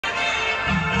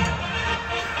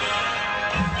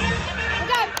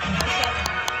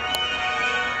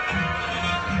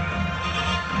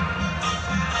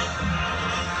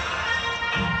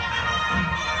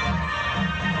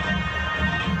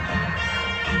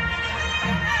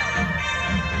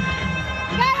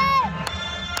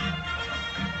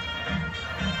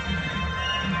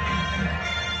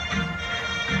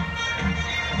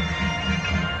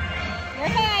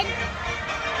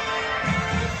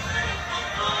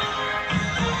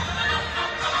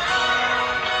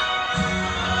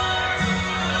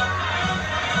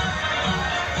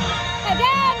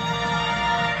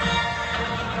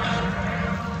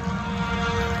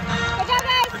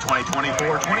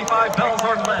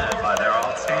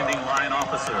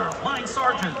Officers, Line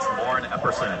Sergeants Lauren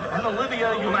Epperson and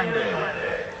Olivia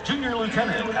Yolande. Junior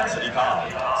Lieutenant Cassidy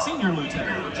Cobb. Senior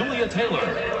Lieutenant Julia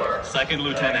Taylor. Second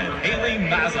Lieutenant Haley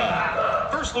Mazza.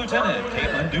 First Lieutenant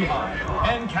Caitlin Duhan.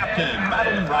 And Captain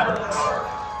Madeline Roberts.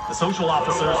 The social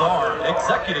officers are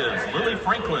Executives Lily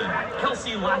Franklin,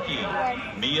 Kelsey Lackey,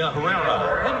 Mia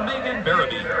Herrera, and Megan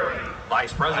Barabee.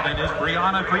 Vice President is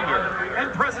Brianna Krieger,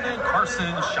 and President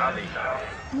Carson Shavi.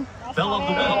 Belle of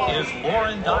the Week is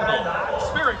Lauren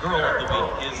Duggle. Spirit Girl of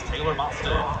the Week is Taylor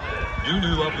Mostyn.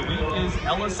 Nunu of the Week is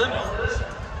Ella Simmons.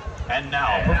 And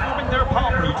now, performing their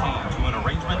pom routine to an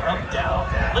arrangement of Down.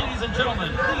 Ladies and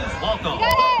gentlemen, please welcome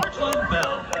Richland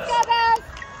Belle.